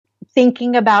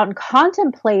thinking about and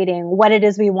contemplating what it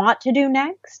is we want to do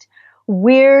next.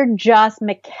 We're just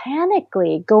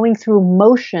mechanically going through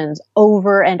motions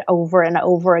over and over and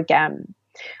over again.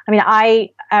 I mean, I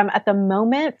am at the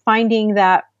moment finding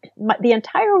that the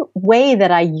entire way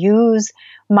that I use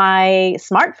my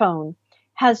smartphone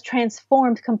has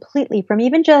transformed completely from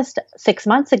even just 6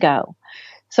 months ago.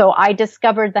 So I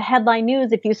discovered the headline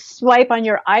news. If you swipe on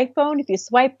your iPhone, if you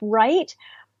swipe right,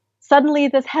 suddenly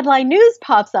this headline news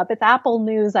pops up. It's Apple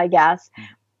News, I guess.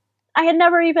 I had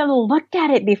never even looked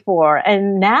at it before.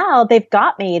 And now they've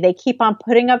got me. They keep on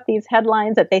putting up these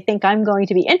headlines that they think I'm going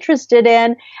to be interested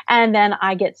in. And then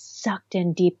I get sucked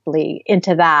in deeply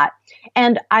into that.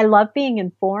 And I love being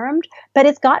informed, but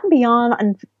it's gotten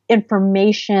beyond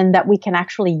information that we can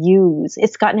actually use.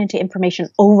 It's gotten into information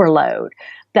overload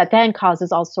that then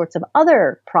causes all sorts of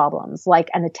other problems, like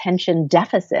an attention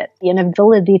deficit, the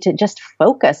inability to just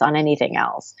focus on anything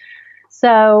else.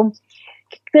 So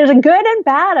there's a good and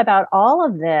bad about all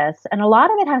of this. And a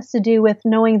lot of it has to do with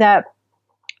knowing that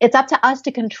it's up to us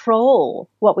to control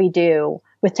what we do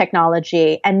with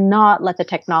technology and not let the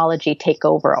technology take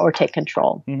over or take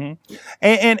control. Mm-hmm.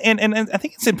 And I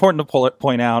think it's important to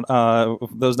point out,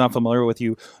 those not familiar with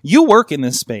you, you work in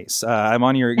this space. I'm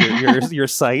on your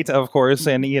site, of course,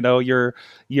 and you're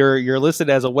listed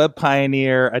as a web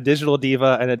pioneer, a digital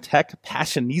diva, and a tech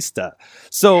passionista.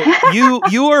 So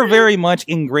you are very much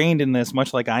ingrained in this,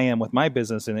 much like I am with my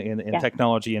business in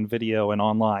technology and video and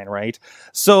online, right?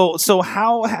 So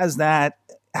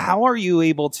how are you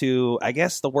able to, I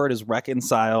guess the word is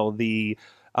reconcile the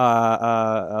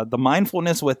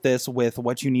mindfulness with this, with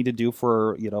what you need to do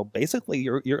for, basically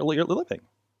your living?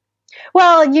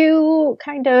 Well, you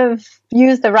kind of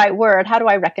use the right word. How do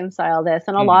I reconcile this?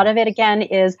 And a lot of it, again,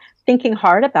 is thinking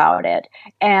hard about it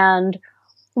and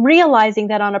realizing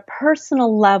that on a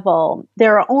personal level,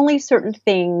 there are only certain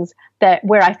things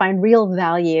where I find real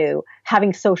value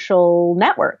having social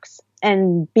networks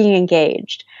and being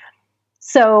engaged.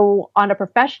 So on a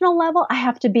professional level, I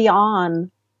have to be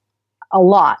on a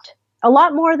lot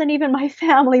more than even my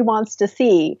family wants to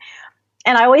see.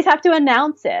 And I always have to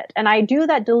announce it. And I do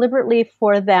that deliberately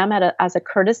for them as a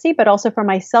courtesy, but also for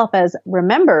myself as,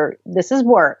 remember, this is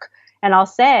work. And I'll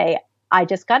say, I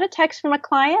just got a text from a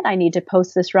client. I need to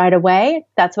post this right away.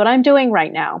 That's what I'm doing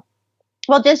right now.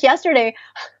 Well, just yesterday,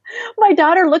 my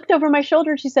daughter looked over my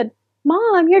shoulder and she said,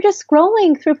 Mom, you're just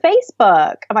scrolling through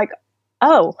Facebook. I'm like,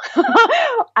 oh,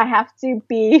 I have to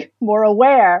be more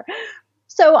aware.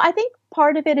 So I think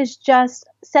part of it is just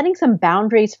setting some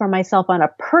boundaries for myself on a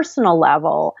personal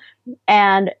level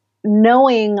and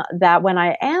knowing that when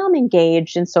I am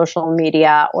engaged in social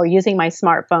media or using my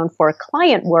smartphone for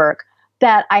client work,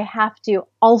 that I have to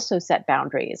also set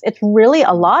boundaries. It's really,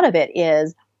 a lot of it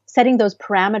is setting those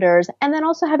parameters and then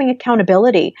also having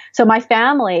accountability. So my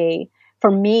family, for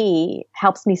me,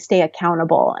 helps me stay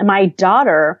accountable. And my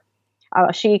daughter,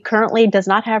 she currently does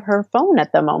not have her phone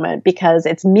at the moment because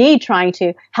it's me trying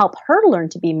to help her learn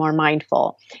to be more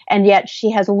mindful. And yet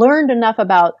she has learned enough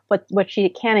about what she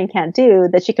can and can't do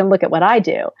that she can look at what I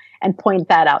do and point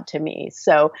that out to me.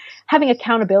 So having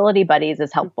accountability buddies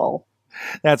is helpful.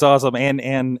 That's awesome.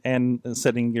 And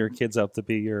setting your kids up to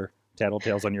be your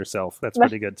tattletales on yourself. That's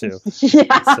pretty good too.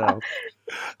 Yeah. So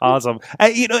awesome.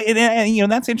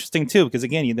 And that's interesting too, because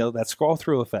again, that scroll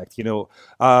through effect,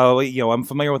 I'm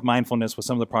familiar with mindfulness with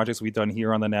some of the projects we've done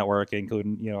here on the network,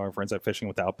 including, our friends at Fishing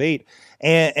Without Bait.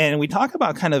 And we talk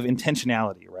about kind of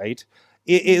intentionality, right?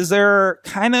 Is there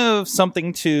kind of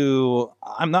something to,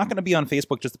 I'm not going to be on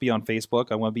Facebook just to be on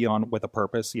Facebook. I want to be on with a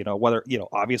purpose, whether,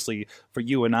 obviously for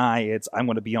you and I'm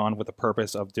going to be on with the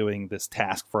purpose of doing this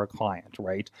task for a client,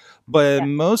 right? But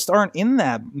most aren't in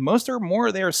that. Most are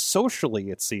more there socially,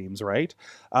 it seems, right?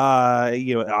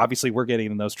 Obviously we're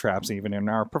getting in those traps even in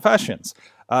our professions.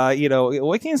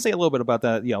 What can you say a little bit about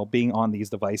that, being on these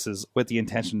devices with the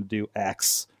intention to do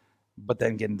X, but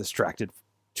then getting distracted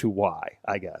to why,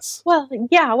 I guess? Well,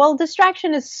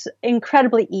 distraction is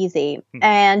incredibly easy.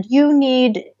 And you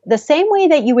need, the same way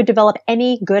that you would develop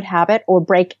any good habit or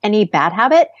break any bad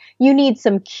habit, you need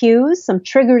some cues, some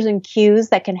triggers and cues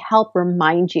that can help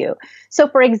remind you. So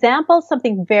for example,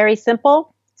 something very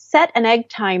simple, set an egg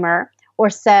timer or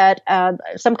set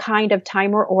some kind of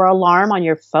timer or alarm on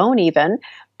your phone even,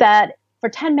 that for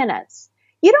 10 minutes.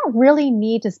 You don't really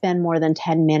need to spend more than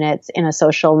 10 minutes in a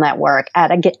social network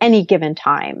at any given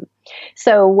time.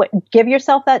 So give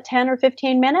yourself that 10 or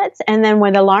 15 minutes, and then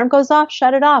when the alarm goes off,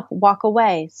 shut it off, walk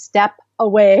away, step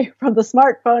away from the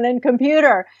smartphone and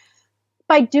computer.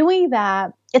 By doing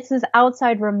that, it's this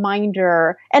outside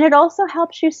reminder, and it also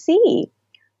helps you see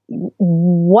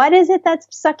what is it that's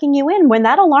sucking you in. When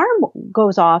that alarm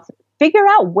goes off, figure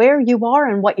out where you are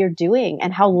and what you're doing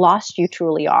and how lost you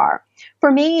truly are.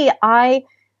 For me, I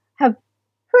have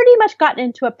pretty much gotten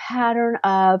into a pattern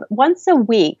of once a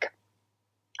week,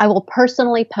 I will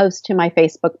personally post to my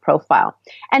Facebook profile,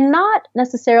 and not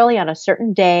necessarily on a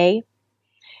certain day.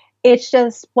 It's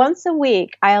just once a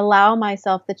week, I allow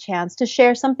myself the chance to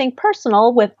share something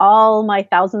personal with all my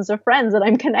thousands of friends that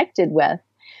I'm connected with.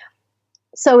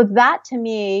 So that to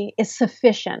me is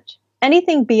sufficient.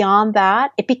 Anything beyond that,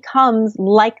 it becomes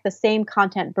like the same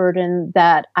content burden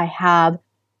that I have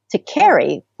to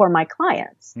carry for my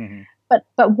clients. Mm-hmm.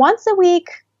 But once a week,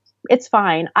 it's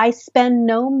fine. I spend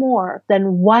no more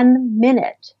than 1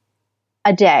 minute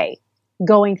a day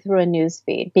going through a news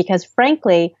feed because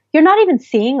frankly, you're not even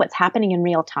seeing what's happening in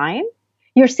real time.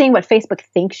 You're seeing what Facebook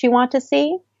thinks you want to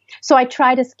see. So I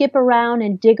try to skip around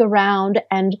and dig around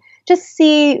and just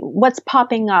see what's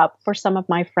popping up for some of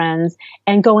my friends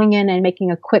and going in and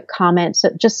making a quick comment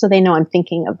just so they know I'm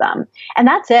thinking of them. And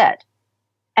that's it.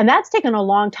 And that's taken a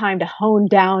long time to hone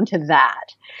down to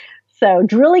that. So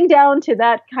drilling down to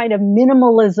that kind of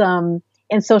minimalism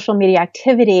in social media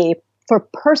activity for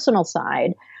personal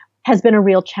side has been a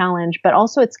real challenge, but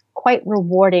also it's quite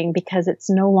rewarding because it's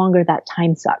no longer that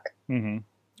time suck. Mm-hmm.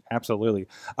 Absolutely.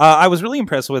 I was really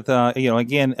impressed with,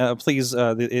 again, please,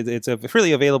 it's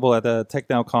freely available at the Tech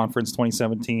Now Conference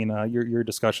 2017, your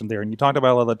discussion there. And you talked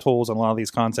about a lot of the tools and a lot of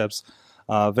these concepts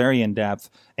very in depth.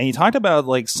 And you talked about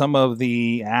like some of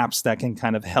the apps that can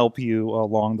kind of help you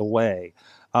along the way.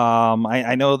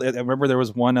 I know that I remember there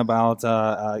was one about,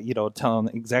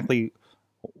 telling exactly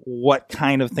what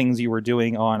kind of things you were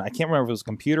doing on, I can't remember if it was a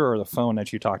computer or the phone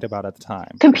that you talked about at the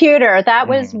time. Computer, that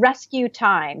was Rescue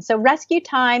Time. So Rescue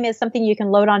Time is something you can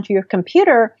load onto your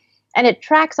computer and it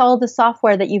tracks all the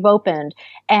software that you've opened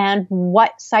and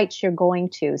what sites you're going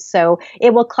to. So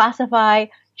it will classify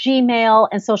Gmail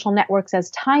and social networks as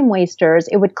time wasters.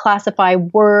 It would classify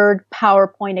Word,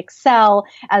 PowerPoint, Excel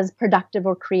as productive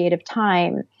or creative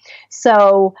time.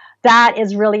 So that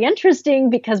is really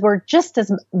interesting because we're just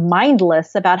as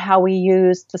mindless about how we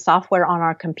use the software on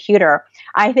our computer.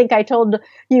 I think I told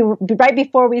you right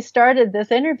before we started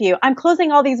this interview, I'm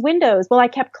closing all these windows. Well, I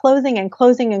kept closing and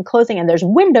closing and closing, and there's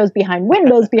windows behind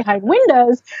windows behind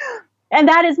windows. And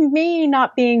that is me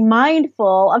not being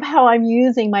mindful of how I'm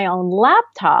using my own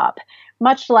laptop,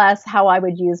 much less how I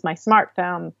would use my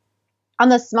smartphone. On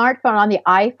the smartphone, on the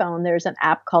iPhone, there's an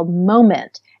app called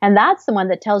Moment. And that's the one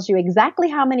that tells you exactly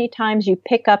how many times you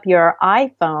pick up your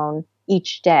iPhone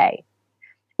each day,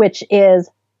 which is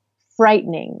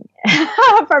frightening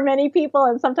for many people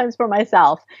and sometimes for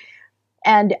myself.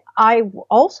 And I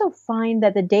also find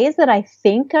that the days that I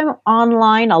think I'm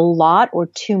online a lot or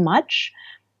too much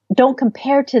don't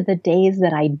compare to the days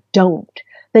that I don't.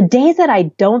 The days that I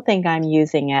don't think I'm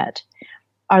using it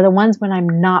are the ones when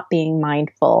I'm not being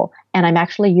mindful and I'm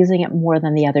actually using it more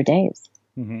than the other days.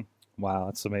 Mm-hmm. Wow,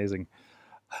 that's amazing.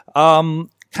 Kind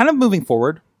of moving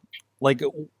forward, like,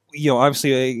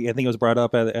 obviously, I think it was brought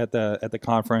up at the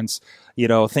conference.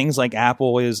 Things like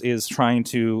Apple is trying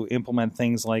to implement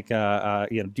things like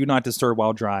do not disturb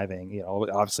while driving.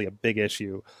 Obviously a big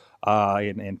issue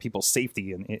in people's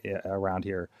safety around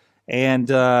here. And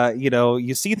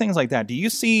you see things like that. Do you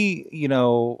see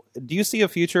a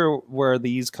future where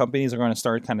these companies are going to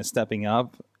start kind of stepping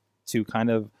up to kind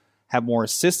of have more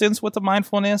assistance with the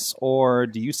mindfulness, or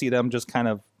do you see them just kind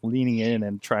of leaning in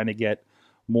and trying to get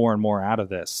more and more out of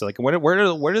this? So, like,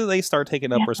 where do they start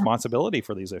taking up responsibility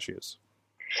for these issues?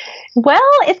 Well,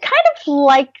 it's kind of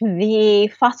like the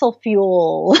fossil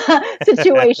fuel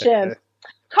situation.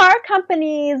 Car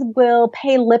companies will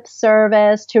pay lip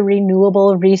service to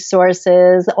renewable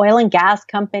resources. Oil and gas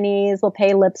companies will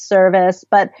pay lip service.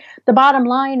 But the bottom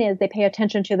line is they pay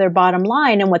attention to their bottom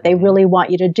line. And what they really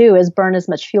want you to do is burn as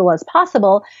much fuel as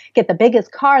possible, get the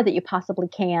biggest car that you possibly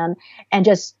can, and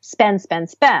just spend.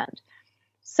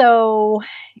 So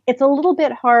it's a little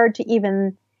bit hard to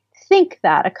even think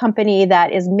that a company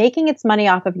that is making its money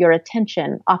off of your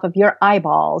attention, off of your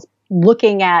eyeballs,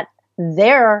 looking at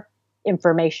their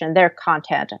information, their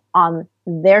content on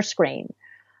their screen,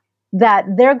 that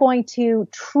they're going to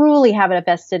truly have a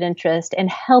vested interest in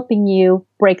helping you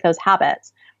break those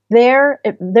habits. Their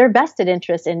vested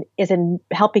interest is in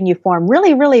helping you form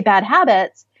really, really bad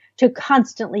habits to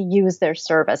constantly use their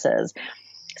services.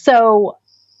 So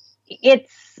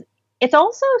it's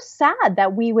also sad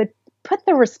that we would put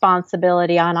the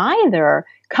responsibility on either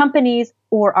companies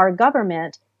or our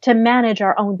government to manage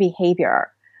our own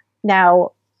behavior.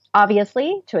 Now,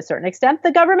 obviously, to a certain extent,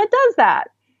 the government does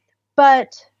that.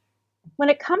 But when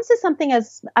it comes to something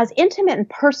as intimate and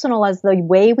personal as the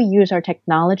way we use our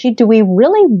technology, do we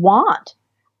really want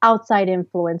outside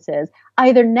influences,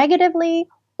 either negatively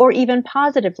or even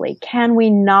positively? Can we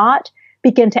not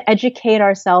begin to educate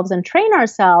ourselves and train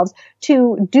ourselves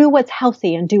to do what's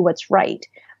healthy and do what's right?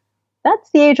 That's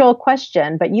the age-old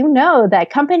question. But you know that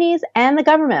companies and the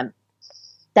government,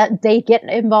 that they get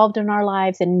involved in our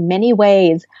lives in many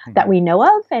ways that we know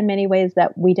of and many ways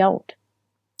that we don't.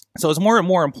 So it's more and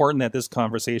more important that this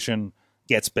conversation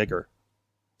gets bigger.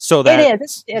 So that it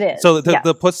is. So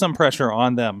to put some pressure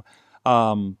on them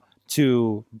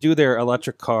to do their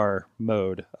electric car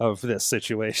mode of this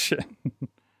situation.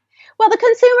 Well, the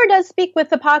consumer does speak with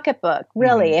the pocketbook,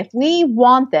 really. If we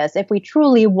want this, if we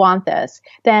truly want this,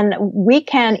 then we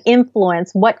can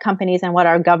influence what companies and what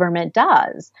our government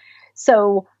does.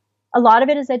 So a lot of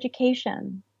it is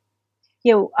education.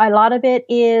 A lot of it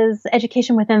is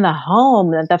education within the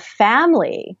home, the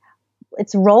family.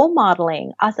 It's role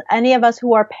modeling. Any of us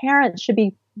who are parents should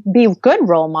be good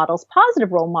role models,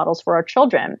 positive role models for our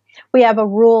children. We have a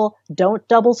rule, don't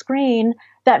double screen.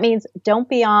 That means don't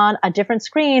be on a different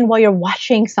screen while you're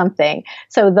watching something.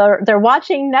 So they're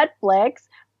watching Netflix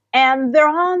and they're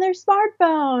on their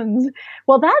smartphones.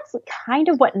 Well, that's kind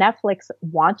of what Netflix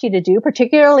wants you to do,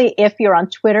 particularly if you're on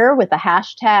Twitter with the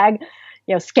hashtag,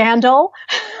 scandal.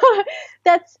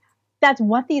 That's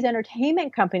what these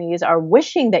entertainment companies are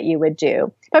wishing that you would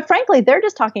do. But frankly, they're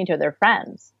just talking to their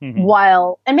friends and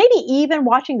maybe even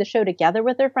watching the show together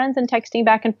with their friends and texting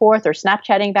back and forth or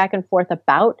Snapchatting back and forth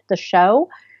about the show.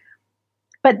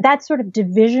 But that sort of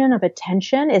division of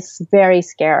attention is very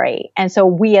scary. And so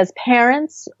we as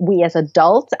parents, we as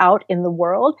adults out in the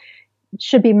world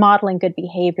should be modeling good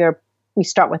behavior. We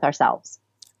start with ourselves.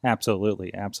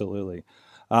 Absolutely. Absolutely.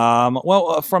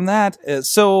 From that,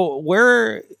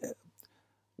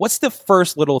 what's the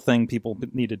first little thing people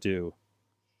need to do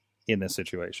in this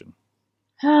situation?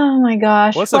 Oh my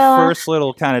gosh! What's the first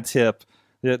little kind of tip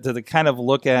to kind of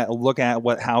look at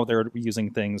how they're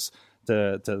using things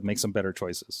to make some better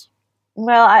choices?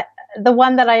 Well, the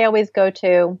one that I always go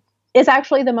to is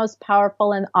actually the most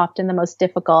powerful and often the most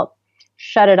difficult.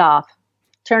 Shut it off.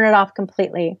 Turn it off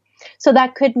completely. So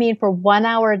that could mean for 1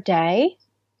 hour a day,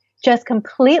 just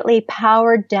completely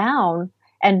power down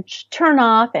and turn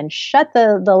off and shut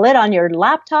the lid on your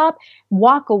laptop,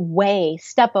 walk away,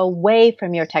 step away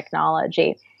from your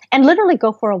technology, and literally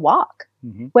go for a walk.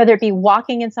 Whether it be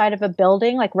walking inside of a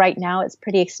building, like right now it's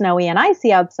pretty snowy and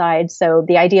icy outside. So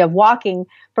the idea of walking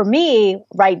for me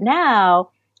right now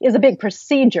is a big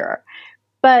procedure.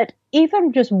 But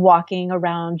even just walking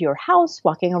around your house,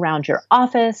 walking around your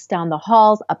office, down the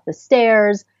halls, up the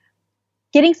stairs,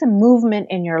 getting some movement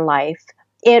in your life,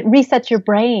 it resets your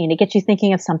brain. It gets you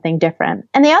thinking of something different.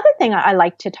 And the other thing I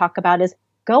like to talk about is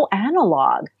go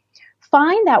analog.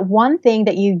 Find that one thing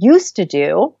that you used to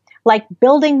do, like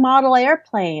building model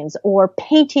airplanes or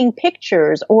painting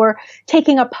pictures or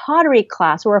taking a pottery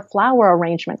class or a flower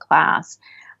arrangement class.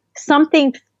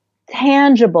 Something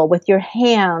tangible with your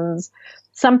hands,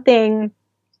 something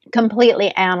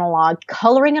completely analog,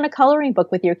 coloring in a coloring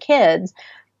book with your kids.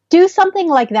 Do something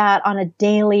like that on a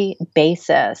daily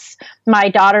basis. My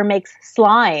daughter makes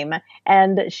slime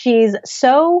and she's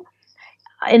so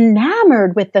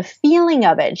enamored with the feeling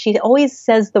of it. She always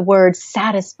says the word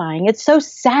satisfying. It's so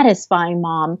satisfying,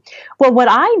 Mom. Well, what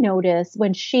I notice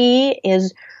when she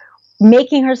is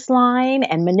making her slime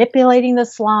and manipulating the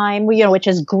slime, which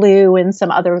is glue and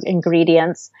some other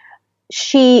ingredients,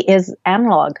 she is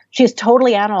analog. She's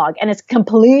totally analog and it's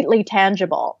completely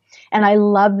tangible. And I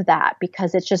love that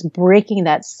because it's just breaking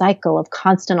that cycle of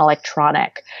constant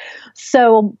electronic.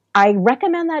 So I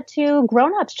recommend that to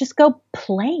grown-ups. Just go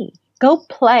play. Go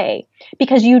play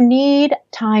because you need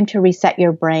time to reset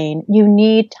your brain. You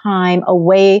need time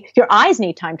away. Your eyes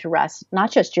need time to rest,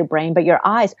 not just your brain, but your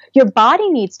eyes. Your body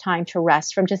needs time to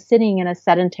rest from just sitting in a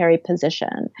sedentary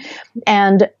position.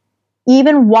 And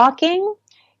even walking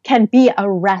can be a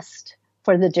rest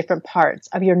for the different parts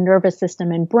of your nervous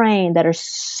system and brain that are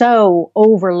so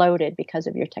overloaded because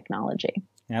of your technology.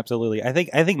 Absolutely. I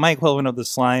think my equivalent of the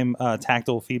slime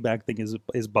tactile feedback thing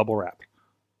is bubble wrap.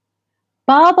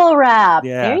 Bubble wrap.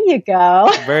 Yeah. There you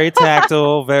go. Very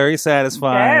tactile, very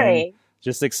satisfying. Very.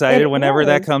 Just excited whenever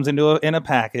that comes in a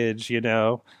package,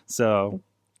 So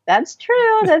that's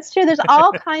true. That's true. There's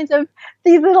all kinds of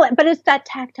these little, but it's that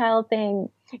tactile thing.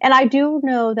 And I do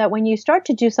know that when you start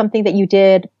to do something that you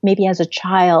did maybe as a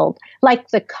child, like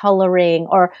the coloring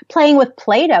or playing with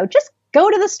Play-Doh, just go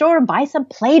to the store and buy some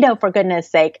Play-Doh for goodness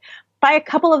sake. Buy a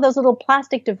couple of those little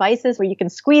plastic devices where you can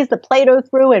squeeze the Play-Doh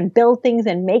through and build things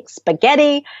and make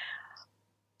spaghetti.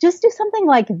 Just do something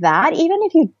like that, even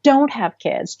if you don't have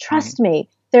kids. Trust me,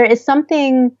 there is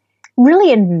something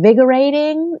really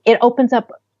invigorating. It opens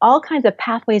up all kinds of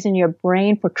pathways in your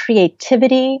brain for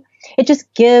creativity. It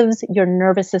just gives your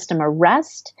nervous system a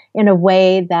rest in a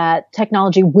way that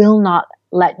technology will not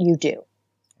let you do.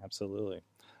 Absolutely.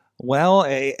 Well,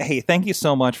 hey, thank you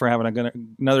so much for having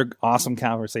another awesome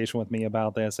conversation with me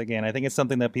about this. Again, I think it's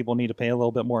something that people need to pay a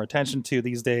little bit more attention to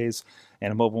these days,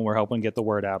 and I'm hoping we're helping get the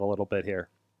word out a little bit here.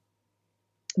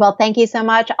 Well, thank you so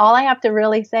much. All I have to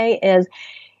really say is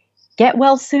get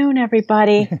well soon,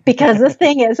 everybody, because this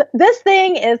thing is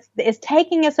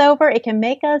taking us over. It can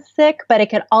make us sick, but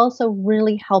it can also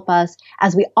really help us,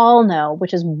 as we all know,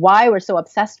 which is why we're so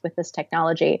obsessed with this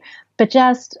technology. But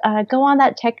just go on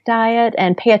that tech diet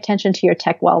and pay attention to your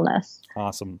tech wellness.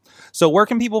 Awesome. So where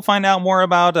can people find out more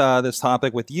about this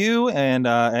topic with you and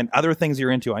other things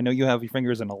you're into? I know you have your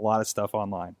fingers in a lot of stuff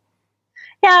online.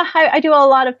 Yeah, I do a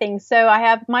lot of things. So I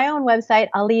have my own website,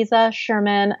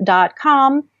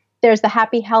 alizasherman.com. There's the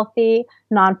Happy Healthy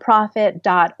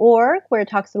Nonprofit.org, where it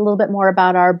talks a little bit more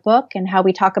about our book and how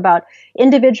we talk about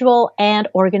individual and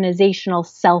organizational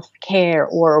self-care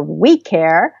or we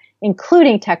care,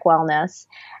 including tech wellness.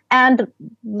 And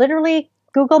literally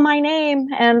Google my name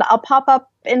and I'll pop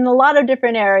up in a lot of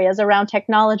different areas around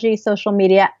technology, social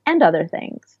media, and other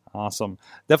things. Awesome.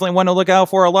 Definitely one to look out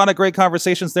for. A lot of great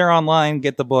conversations there online.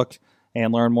 Get the book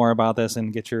and learn more about this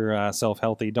and get yourself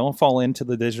healthy. Don't fall into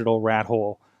the digital rat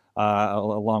hole.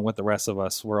 Along with the rest of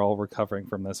us, we're all recovering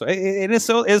from this. It's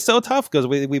so tough because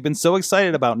we've been so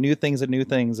excited about new things,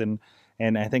 and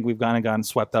I think we've gotten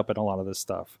swept up in a lot of this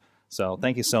stuff. So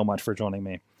thank you so much for joining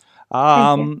me.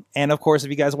 And of course, if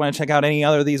you guys want to check out any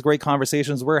other of these great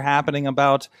conversations we're happening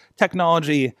about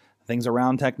technology, things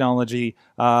around technology,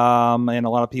 and a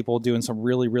lot of people doing some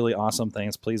really, really awesome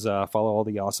things, please follow all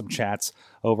the awesome chats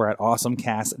over at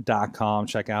awesomecast.com.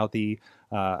 Check out the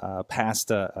past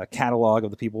catalog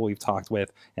of the people we've talked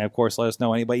with. And of course, let us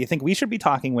know anybody you think we should be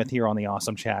talking with here on the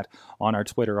Awesome Chat on our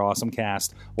Twitter,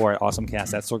 AwesomeCast, or at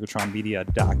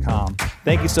awesomecast@sorgatronmedia.com.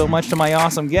 Thank you so much to my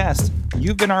awesome guest.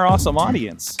 You've been our awesome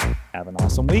audience. Have an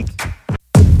awesome week.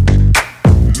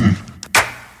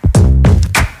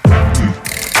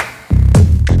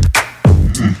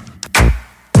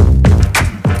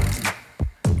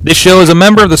 This show is a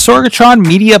member of the Sorgatron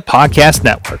Media Podcast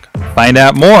Network. Find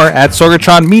out more at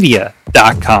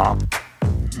sorgatronmedia.com.